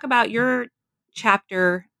want to talk about your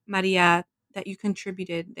chapter, Maria, that you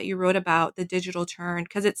contributed, that you wrote about the digital turn,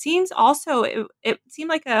 because it seems also, it seemed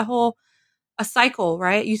like a cycle,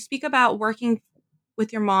 right? You speak about working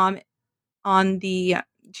with your mom on the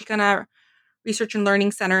Chicana Research and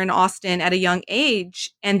Learning Center in Austin at a young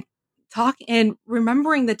age and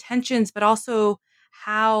remembering the tensions, but also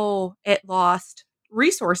how it lost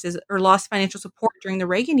resources or lost financial support during the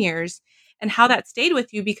Reagan years and how that stayed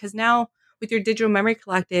with you, because now with your Digital Memory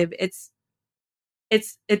Collective, it's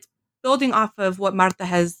building off of what Marta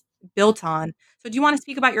has built on. So do you want to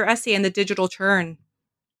speak about your essay and the digital turn?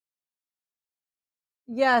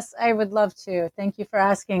 Yes, I would love to. Thank you for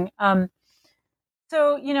asking.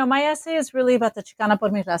 So, my essay is really about the Chicana por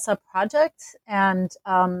mi Raza project and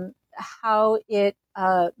how it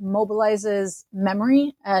mobilizes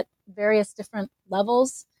memory at various different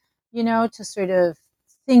levels, to sort of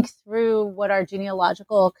think through what our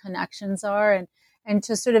genealogical connections are and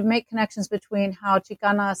to sort of make connections between how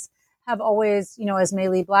Chicanas have always, as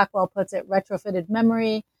Maylee Blackwell puts it, retrofitted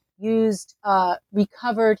memory, used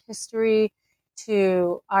recovered history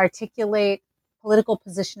to articulate political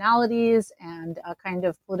positionalities and a kind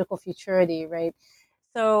of political futurity, right?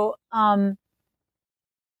 So,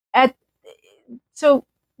 so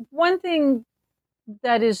one thing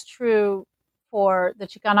that is true for the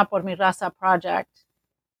Chicana por mi Raza project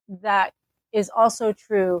that is also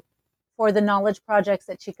true for the knowledge projects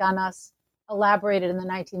that Chicanas elaborated in the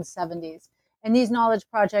 1970s And these knowledge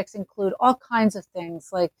projects include all kinds of things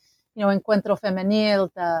like, Encuentro Femenil,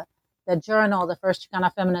 the journal, the first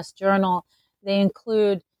Chicana feminist journal. They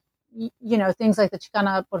include, things like the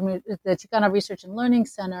Chicana Research and Learning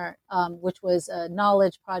Center, which was a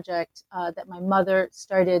knowledge project that my mother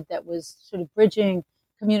started that was sort of bridging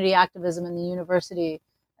community activism in the university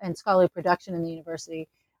and scholarly production in the university,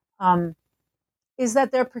 is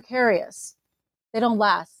that they're precarious. They don't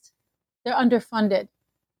last. They're underfunded.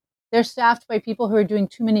 They're staffed by people who are doing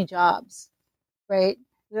too many jobs, right?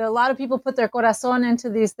 A lot of people put their corazon into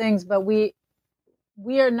these things, but we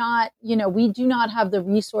are not, we do not have the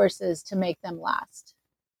resources to make them last,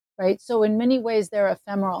 right? So in many ways, they're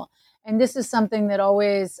ephemeral. And this is something that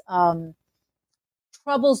always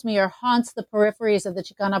troubles me or haunts the peripheries of the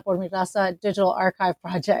Chicana por Mi Raza digital archive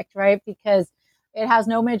project, right? Because it has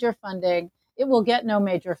no major funding. It will get no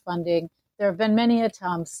major funding. There have been many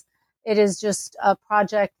attempts. It is just a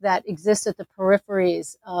project that exists at the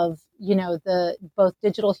peripheries of, the both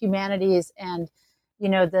digital humanities and,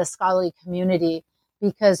 the scholarly community,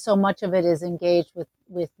 because so much of it is engaged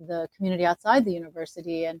with the community outside the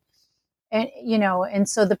university. And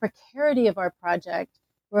so the precarity of our project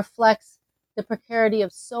reflects the precarity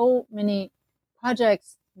of so many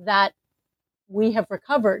projects that we have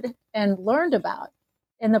recovered and learned about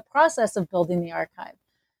in the process of building the archive.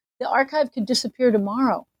 The archive could disappear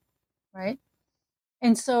tomorrow, right?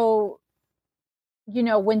 And so,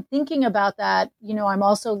 when thinking about that, I'm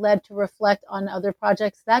also led to reflect on other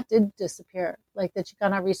projects that did disappear, like the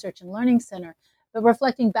Chicana Research and Learning Center. But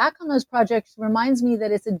reflecting back on those projects reminds me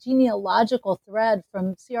that it's a genealogical thread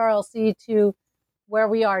from CRLC to where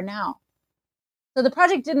we are now. So the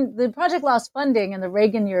project lost funding in the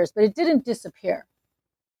Reagan years, but it didn't disappear,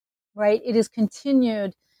 right? It is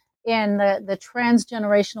continued in the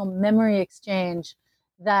transgenerational memory exchange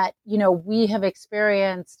that, we have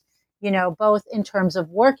experienced, both in terms of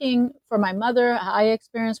working for my mother. I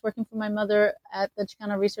experienced working for my mother at the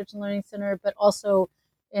Chicana Research and Learning Center, but also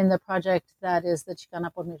in the project that is the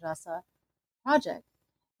Chicana por Mi Raza project.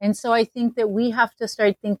 And so I think that we have to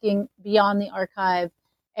start thinking beyond the archive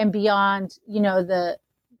and beyond, the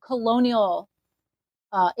colonial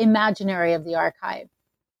imaginary of the archive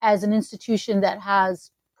as an institution that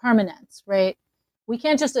has permanence, right? We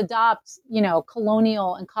can't just adopt,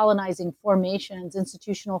 colonial and colonizing formations,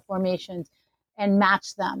 institutional formations, and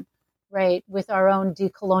match them, right, with our own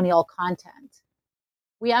decolonial content.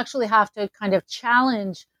 We actually have to kind of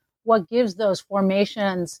challenge what gives those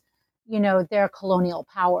formations, their colonial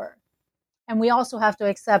power. And we also have to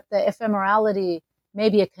accept that ephemerality may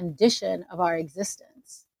be a condition of our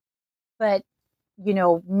existence, but,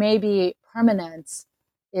 maybe permanence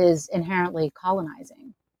is inherently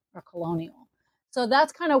colonizing or colonial. So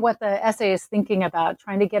that's kind of what the essay is thinking about,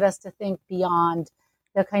 trying to get us to think beyond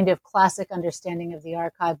the kind of classic understanding of the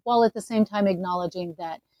archive, while at the same time acknowledging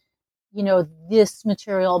that, this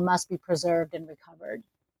material must be preserved and recovered,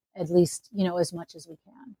 at least, as much as we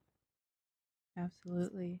can.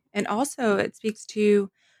 Absolutely. And also it speaks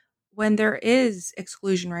to when there is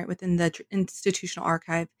exclusion, right, within the institutional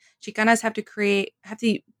archive, Chicanas have to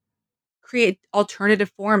create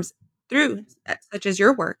alternative forms through such as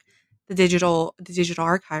your work, the digital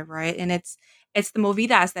archive, right? And it's the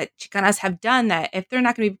movidas that Chicanas have done that if they're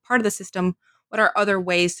not going to be part of the system, what are other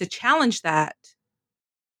ways to challenge that,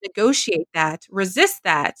 negotiate that, resist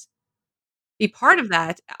that, be part of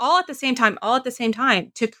that, all at the same time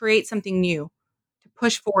to create something new, to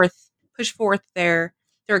push forth their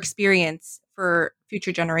experience for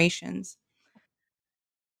future generations.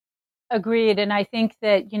 Agreed. And I think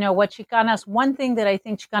that, one thing that I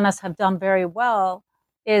think Chicanas have done very well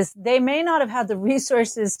is they may not have had the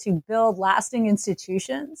resources to build lasting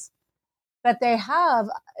institutions, but they have,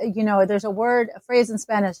 there's a phrase in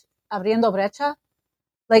Spanish, abriendo brecha,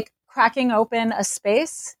 like cracking open a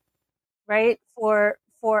space, right, for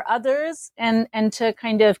others and to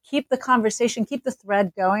kind of keep the conversation, keep the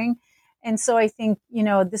thread going. And so I think,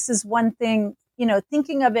 this is one thing,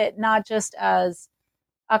 thinking of it not just as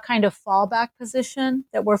a kind of fallback position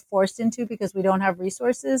that we're forced into because we don't have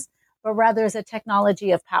resources, but rather as a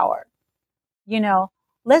technology of power.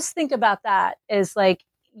 Let's think about that as like,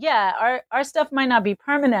 yeah, our stuff might not be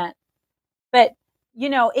permanent, but,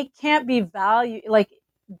 it can't be valued, like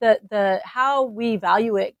the how we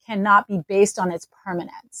value it cannot be based on its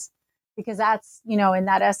permanence. Because that's, in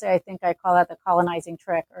that essay, I think I call that the colonizing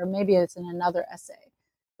trick, or maybe it's in another essay.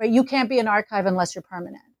 But you can't be an archive unless you're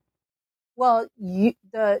permanent. Well,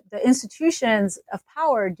 the institutions of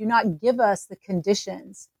power do not give us the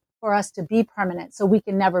conditions for us to be permanent, so we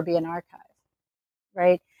can never be an archive,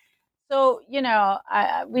 right? So,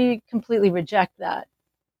 we completely reject that.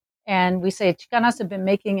 And we say Chicanas have been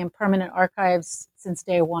making impermanent archives since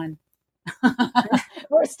day one.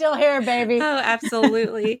 We're still here, baby. Oh,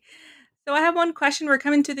 absolutely. So I have one question. We're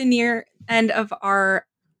coming to the near end of our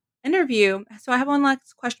interview. So I have one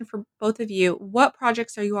last question for both of you. What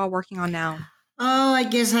projects are you all working on now? Oh, I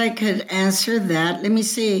guess I could answer that. Let me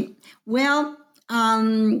see. Well,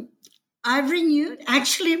 I've renewed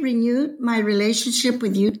my relationship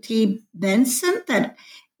with UT Benson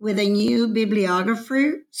with a new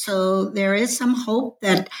bibliographer. So there is some hope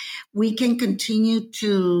that we can continue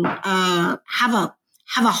to have a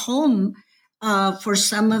home for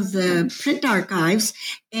some of the print archives.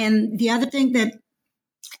 And the other thing that,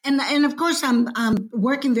 and of course, I'm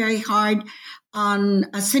working very hard on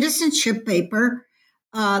a citizenship paper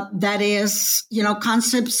that is,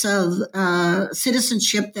 concepts of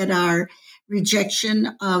citizenship that are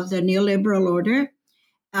rejection of the neoliberal order,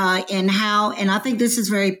 and I think this is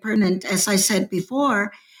very pertinent, as I said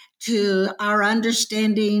before, to our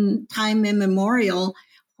understanding time immemorial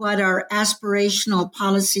what our aspirational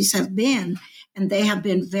policies have been. And they have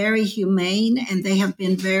been very humane, and they have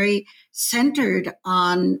been very centered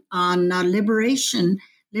on liberationist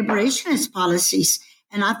policies.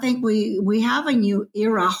 And I think we have a new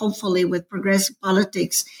era, hopefully, with progressive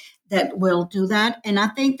politics that will do that. And I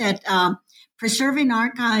think that preserving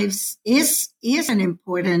archives is an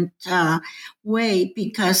important way,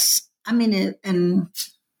 because, and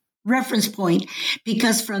reference point,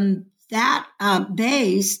 because from that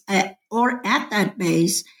base, or at that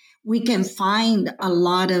base, we can find a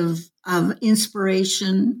lot of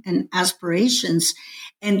inspiration and aspirations.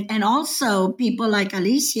 And also people like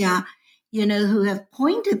Alicia, who have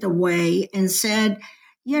pointed the way and said,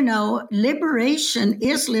 liberation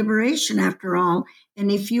is liberation after all. And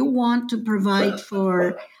if you want to provide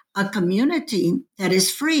for a community that is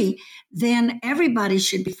free, then everybody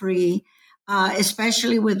should be free,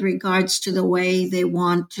 especially with regards to the way they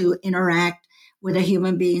want to interact with the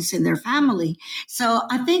human beings in their family. So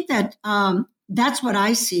I think that that's what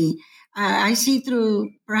I see. I see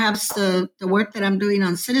through perhaps the work that I'm doing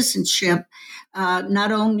on citizenship,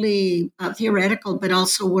 not only theoretical, but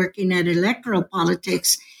also working at electoral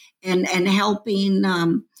politics and helping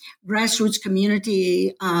grassroots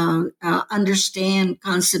community understand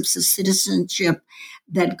concepts of citizenship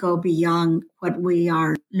that go beyond what we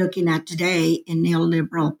are looking at today in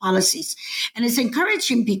neoliberal policies. And it's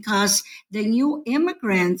encouraging because the new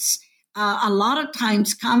immigrants a lot of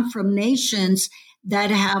times come from nations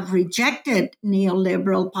that have rejected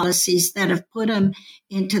neoliberal policies that have put them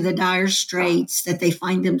into the dire straits that they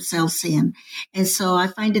find themselves in. And so I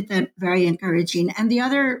find that very encouraging. And the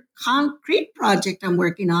other concrete project I'm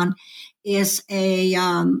working on is a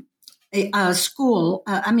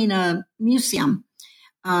museum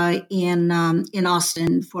in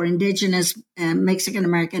Austin for Indigenous, Mexican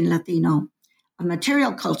American, Latino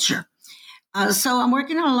material culture. So I'm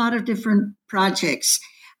working on a lot of different projects.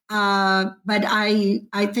 But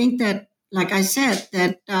I think that, like I said,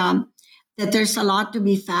 that there's a lot to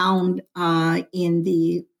be found in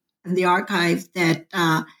the archive that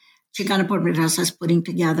Chicana por Mi Raza is putting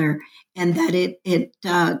together, and that it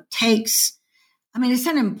takes. It's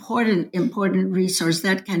an important resource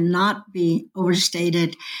that cannot be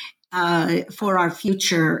overstated for our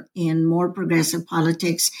future in more progressive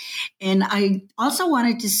politics. And I also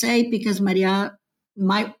wanted to say, because Maria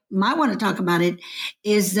might want to talk about it,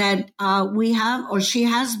 is that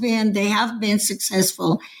they have been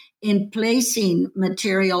successful in placing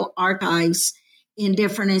material archives in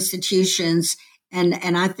different institutions.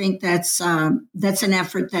 And I think that's an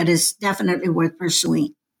effort that is definitely worth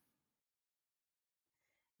pursuing.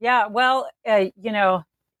 Yeah, well,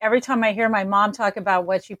 every time I hear my mom talk about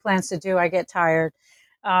what she plans to do, I get tired.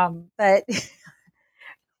 But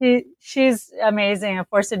she's amazing, a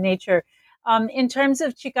force of nature. In terms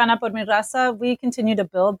of Chicana por Mi Raza, we continue to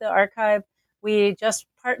build the archive. We just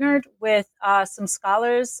partnered with some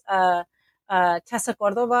scholars, Tessa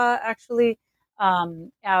Cordova, actually,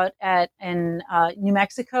 out in New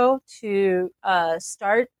Mexico, to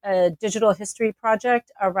start a digital history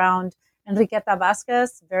project around Enriqueta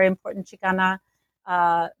Vasquez, very important Chicana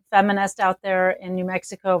feminist out there in New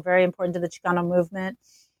Mexico, very important to the Chicano movement.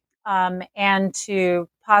 And to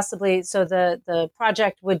possibly, so the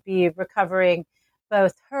project would be recovering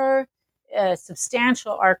both her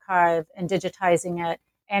substantial archive and digitizing it,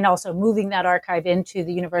 and also moving that archive into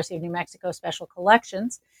the University of New Mexico Special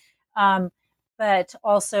Collections, but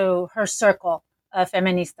also her circle of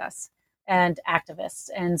feministas and activists.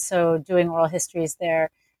 And so doing oral histories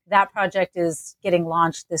there. That project is getting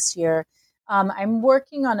launched this year. I'm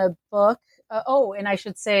working on a book And I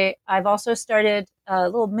should say, I've also started a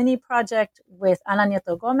little mini project with Ana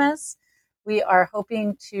Nieto Gomez. We are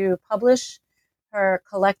hoping to publish her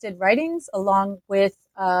collected writings along with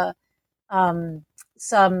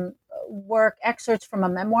some work excerpts from a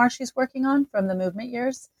memoir she's working on from the movement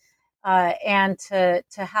years, and to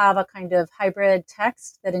have a kind of hybrid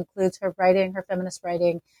text that includes her writing, her feminist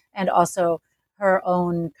writing, and also her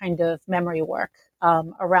own kind of memory work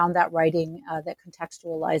around that writing that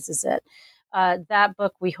contextualizes it. That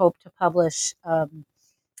book we hope to publish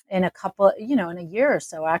in a year or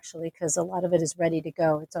so, actually, because a lot of it is ready to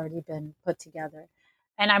go. It's already been put together.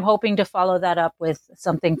 And I'm hoping to follow that up with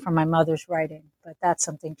something from my mother's writing, but that's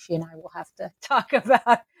something she and I will have to talk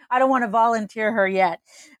about. I don't want to volunteer her yet.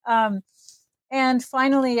 And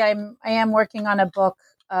finally, I am working on a book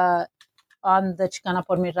on the Chicana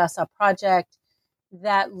por Mi Raza project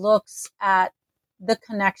that looks at the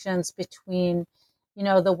connections between,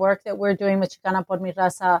 the work that we're doing with Chicana por Mi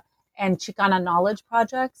Raza and Chicana knowledge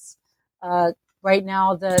projects. Right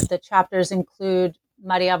now, the chapters include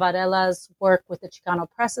Maria Varela's work with the Chicano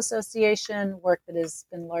Press Association, work that has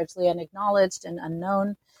been largely unacknowledged and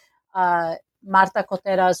unknown. Marta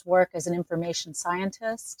Cotera's work as an information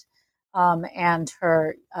scientist, and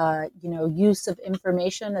her, use of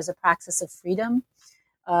information as a praxis of freedom.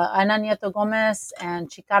 Ana Nieto Gomez and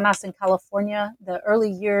Chicanas in California, their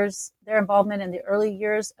involvement in the early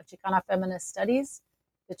years of Chicana feminist studies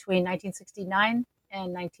between 1969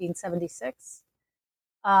 and 1976.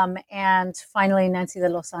 And finally, Nancy de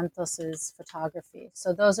los Santos' photography.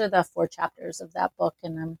 So those are the 4 chapters of that book,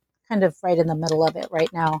 and I'm kind of right in the middle of it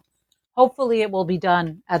right now. Hopefully it will be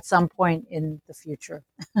done at some point in the future.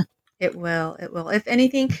 It will. If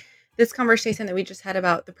anything, this conversation that we just had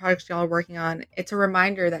about the projects y'all are working on, it's a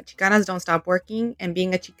reminder that Chicanas don't stop working, and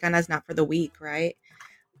being a Chicana is not for the weak, right?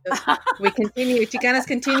 Chicanas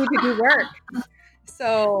continue to do work.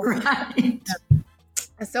 So, right.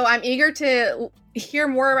 So I'm eager to hear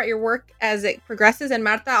more about your work as it progresses. And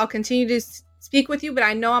Marta, I'll continue to speak with you, but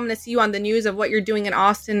I know I'm going to see you on the news of what you're doing in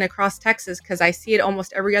Austin and across Texas, because I see it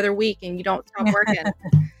almost every other week and you don't stop working.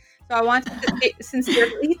 So I want to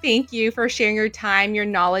sincerely thank you for sharing your time, your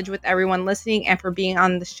knowledge with everyone listening, and for being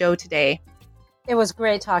on the show today. It was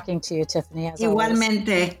great talking to you, Tiffany.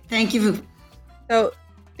 Igualmente. Thank you. So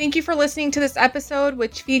thank you for listening to this episode,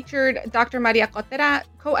 which featured Dr. Maria Cotera,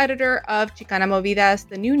 co-editor of Chicana Movidas,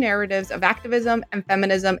 The New Narratives of Activism and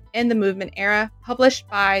Feminism in the Movement Era, published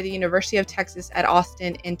by the University of Texas at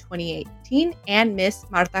Austin in 2018, and Miss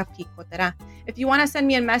Marta P. Cotera. If you want to send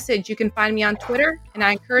me a message, you can find me on Twitter, and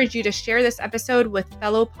I encourage you to share this episode with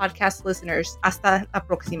fellow podcast listeners. Hasta la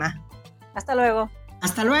próxima. Hasta luego.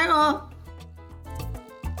 Hasta luego.